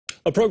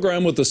A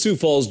program with the Sioux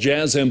Falls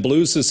Jazz and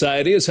Blues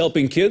Society is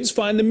helping kids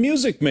find the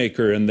music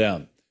maker in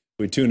them.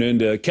 We tune in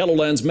to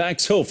KELOLAND's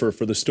Max Hofer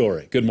for the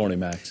story. Good morning,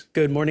 Max.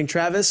 Good morning,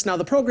 Travis. Now,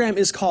 the program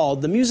is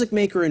called The Music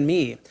Maker in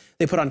Me.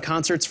 They put on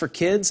concerts for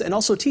kids and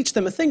also teach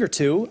them a thing or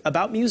two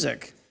about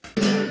music.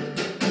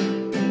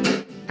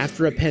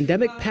 After a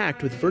pandemic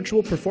packed with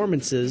virtual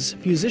performances,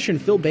 musician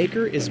Phil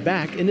Baker is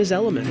back in his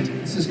element.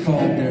 This is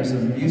called There's a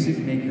Music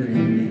Maker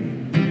in Me.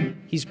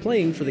 He's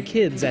playing for the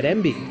kids at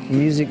MB.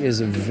 Music is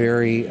a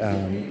very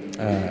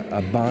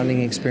a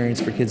bonding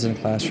experience for kids in the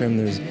classroom.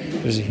 There's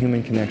a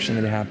human connection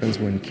that happens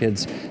when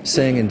kids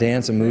sing and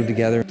dance and move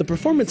together. The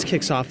performance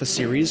kicks off a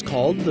series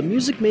called The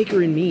Music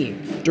Maker in Me.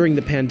 During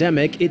the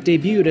pandemic, it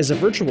debuted as a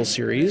virtual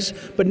series,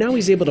 but now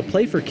he's able to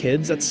play for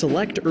kids at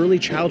select early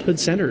childhood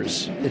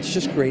centers. It's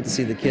just great to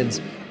see the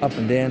kids up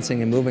and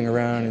dancing and moving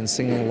around and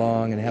singing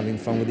along and having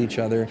fun with each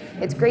other.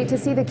 It's great to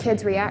see the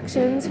kids'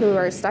 reactions who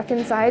are stuck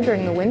inside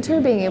during the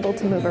winter being able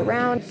to move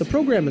around. The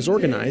program is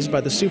organized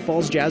by the Sioux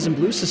Falls Jazz and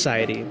Blues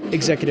Society.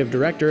 Executive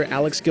Director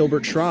Alex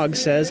Gilbert-Schrag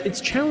says it's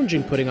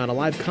challenging putting on a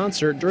live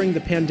concert during the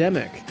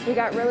pandemic. We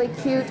got really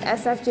cute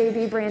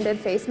SFJB branded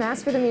face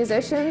masks for the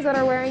musicians that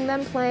are wearing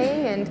them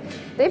playing, and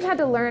they've had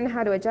to learn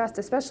how to adjust,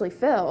 especially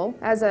Phil,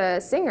 as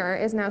a singer,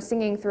 is now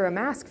singing through a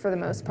mask for the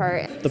most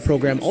part. The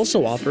program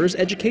also offers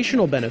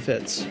educational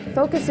benefits.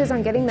 Focuses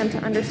on getting them to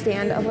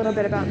understand a little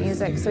bit about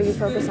music, so you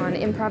focus on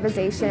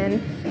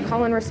improvisation,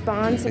 call and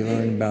response. They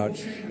learn about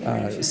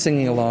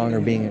singing along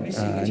or being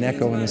an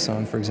echo in the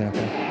song, for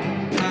example.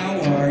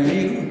 How are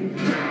you?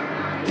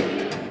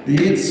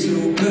 It's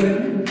so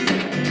good.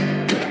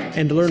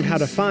 And learn how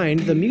to find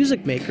the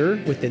music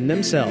maker within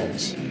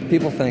themselves.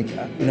 People think,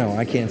 no,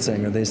 I can't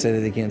sing, or they say that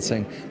they can't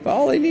sing. But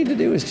all they need to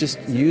do is just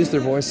use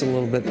their voice a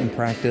little bit and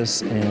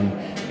practice,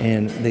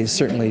 and they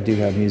certainly do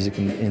have music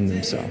in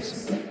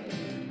themselves.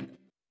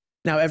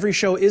 Now, every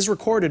show is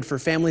recorded for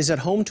families at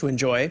home to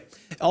enjoy.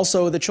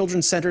 Also, the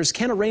children's centers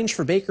can arrange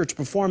for Baker to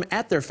perform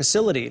at their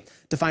facility.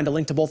 To find a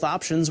link to both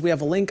options, we have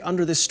a link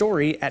under this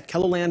story at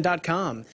KELOLAND.com.